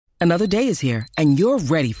Another day is here, and you're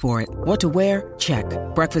ready for it. What to wear? Check.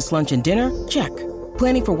 Breakfast, lunch, and dinner? Check.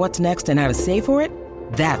 Planning for what's next and how to save for it?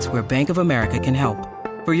 That's where Bank of America can help.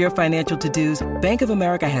 For your financial to-dos, Bank of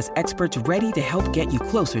America has experts ready to help get you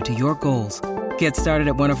closer to your goals. Get started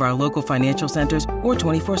at one of our local financial centers or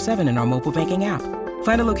 24/7 in our mobile banking app.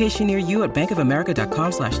 Find a location near you at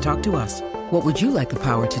bankofamerica.com/talktous. What would you like the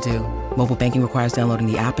power to do? Mobile banking requires downloading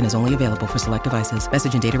the app and is only available for select devices.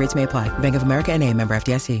 Message and data rates may apply. Bank of America N.A., member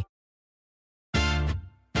FDIC.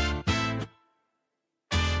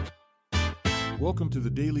 Welcome to the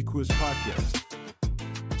Daily Quiz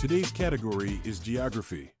Podcast. Today's category is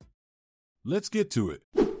geography. Let's get to it.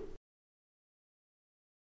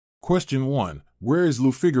 Question 1. Where is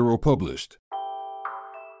Le Figaro published?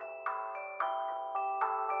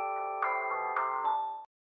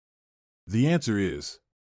 The answer is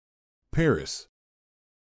Paris.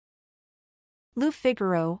 Le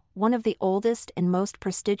Figaro, one of the oldest and most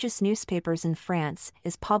prestigious newspapers in France,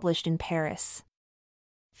 is published in Paris.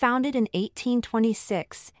 Founded in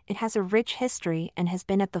 1826, it has a rich history and has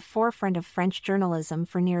been at the forefront of French journalism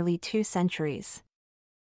for nearly 2 centuries.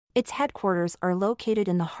 Its headquarters are located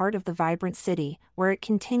in the heart of the vibrant city, where it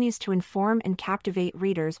continues to inform and captivate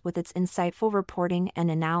readers with its insightful reporting and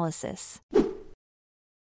analysis.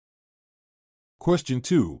 Question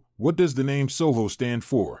 2. What does the name Soho stand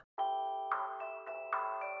for?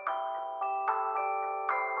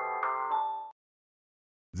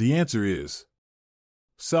 The answer is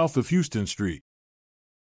south of Houston Street.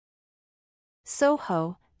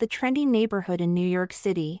 Soho, the trendy neighborhood in New York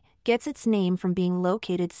City, gets its name from being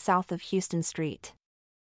located south of Houston Street.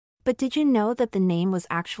 But did you know that the name was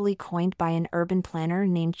actually coined by an urban planner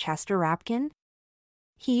named Chester Rapkin?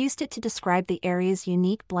 He used it to describe the area's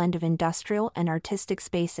unique blend of industrial and artistic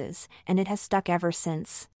spaces, and it has stuck ever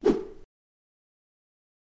since.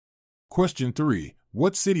 Question 3.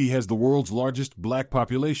 What city has the world's largest black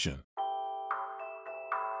population?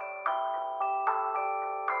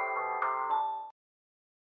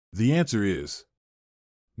 The answer is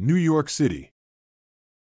New York City.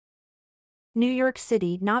 New York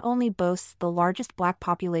City not only boasts the largest black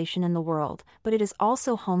population in the world, but it is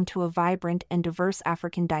also home to a vibrant and diverse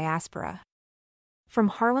African diaspora. From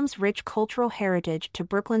Harlem's rich cultural heritage to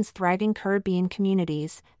Brooklyn's thriving Caribbean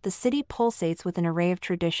communities, the city pulsates with an array of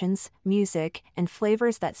traditions, music, and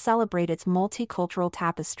flavors that celebrate its multicultural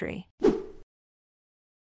tapestry.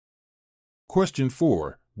 Question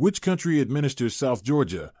 4. Which country administers South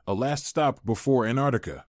Georgia, a last stop before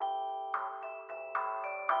Antarctica?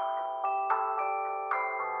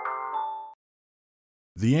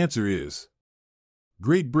 The answer is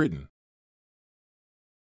Great Britain.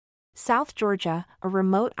 South Georgia, a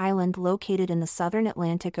remote island located in the southern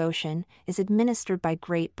Atlantic Ocean, is administered by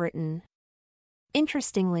Great Britain.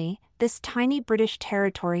 Interestingly, this tiny British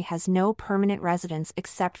territory has no permanent residents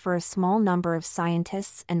except for a small number of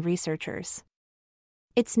scientists and researchers.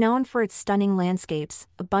 It's known for its stunning landscapes,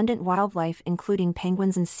 abundant wildlife including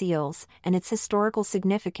penguins and seals, and its historical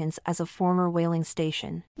significance as a former whaling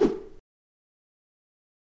station.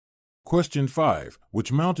 Question 5.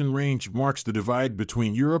 Which mountain range marks the divide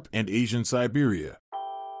between Europe and Asian Siberia?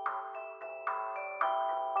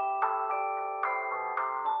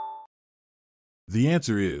 The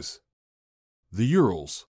answer is the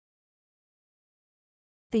Urals.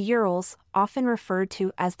 The Urals, often referred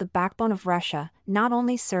to as the backbone of Russia, not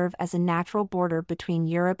only serve as a natural border between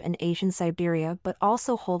Europe and Asian Siberia but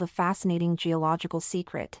also hold a fascinating geological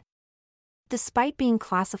secret. Despite being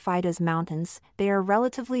classified as mountains, they are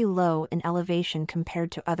relatively low in elevation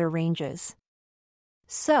compared to other ranges.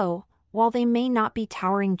 So, while they may not be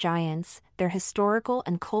towering giants, their historical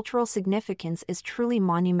and cultural significance is truly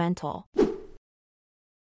monumental.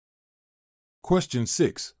 Question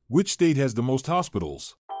 6. Which state has the most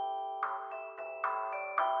hospitals?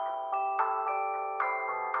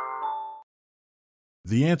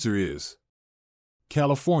 The answer is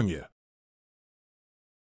California.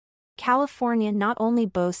 California not only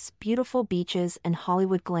boasts beautiful beaches and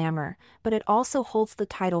Hollywood glamour, but it also holds the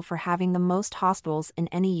title for having the most hospitals in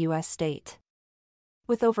any U.S. state.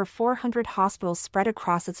 With over 400 hospitals spread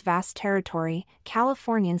across its vast territory,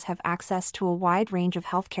 Californians have access to a wide range of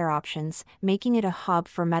healthcare options, making it a hub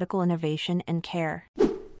for medical innovation and care.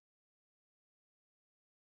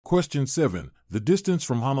 Question 7. The distance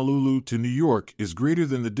from Honolulu to New York is greater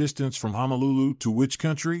than the distance from Honolulu to which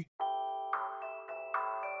country?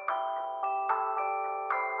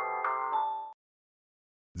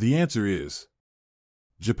 The answer is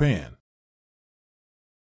Japan.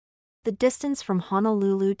 The distance from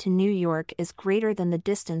Honolulu to New York is greater than the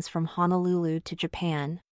distance from Honolulu to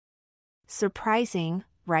Japan. Surprising,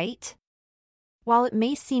 right? While it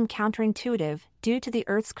may seem counterintuitive, due to the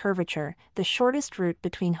Earth's curvature, the shortest route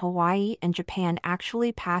between Hawaii and Japan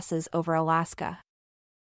actually passes over Alaska.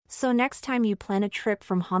 So next time you plan a trip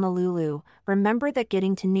from Honolulu, remember that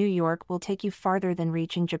getting to New York will take you farther than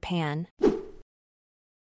reaching Japan.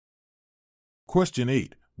 Question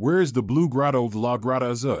 8. Where is the Blue Grotto of La Grotta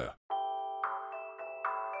Azzurra?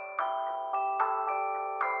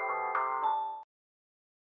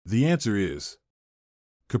 The answer is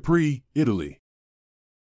Capri, Italy.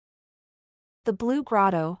 The Blue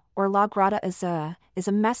Grotto, or La Grotta Azzurra, is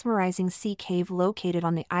a mesmerizing sea cave located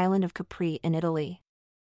on the island of Capri in Italy.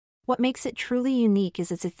 What makes it truly unique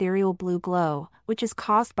is its ethereal blue glow, which is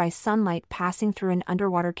caused by sunlight passing through an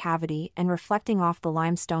underwater cavity and reflecting off the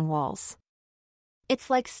limestone walls.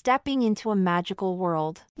 It's like stepping into a magical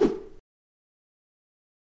world.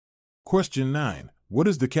 Question 9. What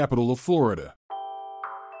is the capital of Florida?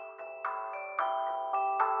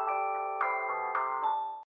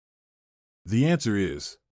 The answer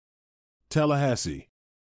is Tallahassee.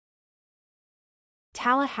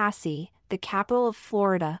 Tallahassee, the capital of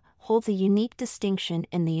Florida, holds a unique distinction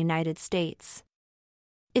in the United States.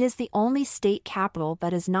 It is the only state capital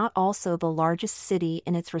that is not also the largest city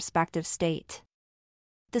in its respective state.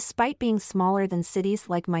 Despite being smaller than cities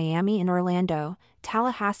like Miami and Orlando,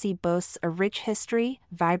 Tallahassee boasts a rich history,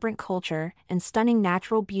 vibrant culture, and stunning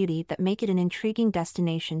natural beauty that make it an intriguing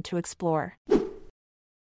destination to explore.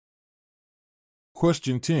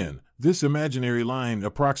 Question 10. This imaginary line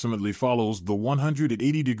approximately follows the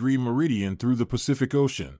 180-degree meridian through the Pacific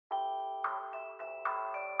Ocean.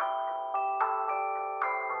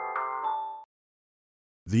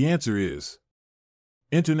 The answer is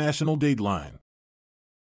International Dateline.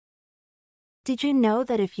 Did you know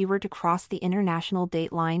that if you were to cross the International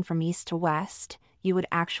Dateline from east to west, you would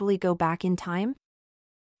actually go back in time?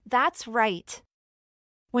 That's right!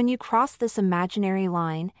 When you cross this imaginary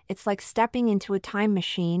line, it's like stepping into a time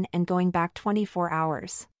machine and going back 24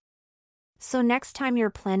 hours. So next time you're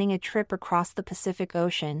planning a trip across the Pacific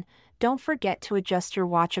Ocean, don't forget to adjust your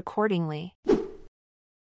watch accordingly.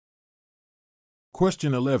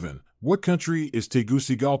 Question 11. What country is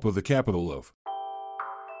Tegucigalpa the capital of?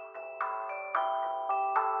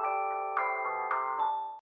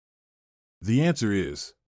 The answer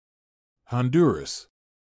is Honduras.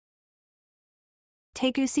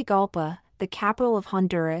 Tegucigalpa, the capital of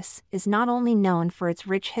Honduras, is not only known for its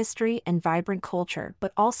rich history and vibrant culture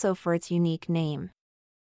but also for its unique name.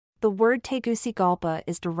 The word Tegucigalpa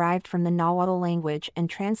is derived from the Nahuatl language and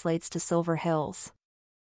translates to Silver Hills.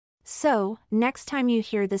 So, next time you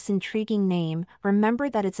hear this intriguing name, remember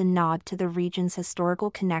that it's a nod to the region's historical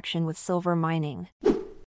connection with silver mining.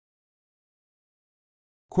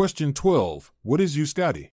 Question 12. What is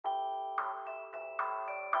Euskadi?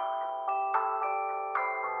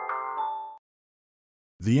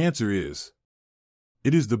 The answer is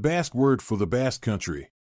it is the Basque word for the Basque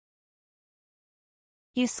country.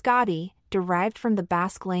 Euskadi, derived from the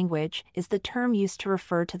Basque language, is the term used to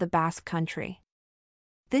refer to the Basque country.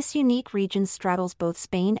 This unique region straddles both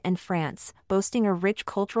Spain and France, boasting a rich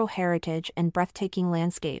cultural heritage and breathtaking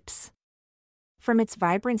landscapes. From its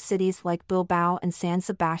vibrant cities like Bilbao and San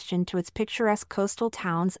Sebastian to its picturesque coastal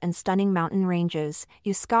towns and stunning mountain ranges,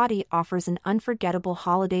 Euskadi offers an unforgettable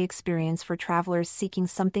holiday experience for travelers seeking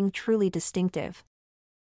something truly distinctive.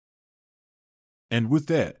 And with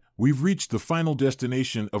that, we've reached the final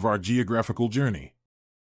destination of our geographical journey.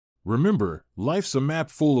 Remember, life's a map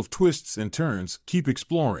full of twists and turns. Keep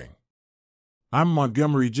exploring. I'm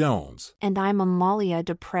Montgomery Jones. And I'm Amalia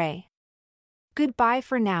Dupre. Goodbye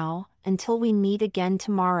for now, until we meet again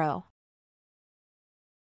tomorrow.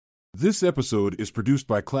 This episode is produced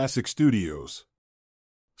by Classic Studios.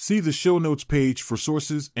 See the show notes page for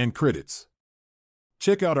sources and credits.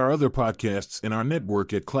 Check out our other podcasts in our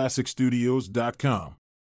network at classicstudios.com.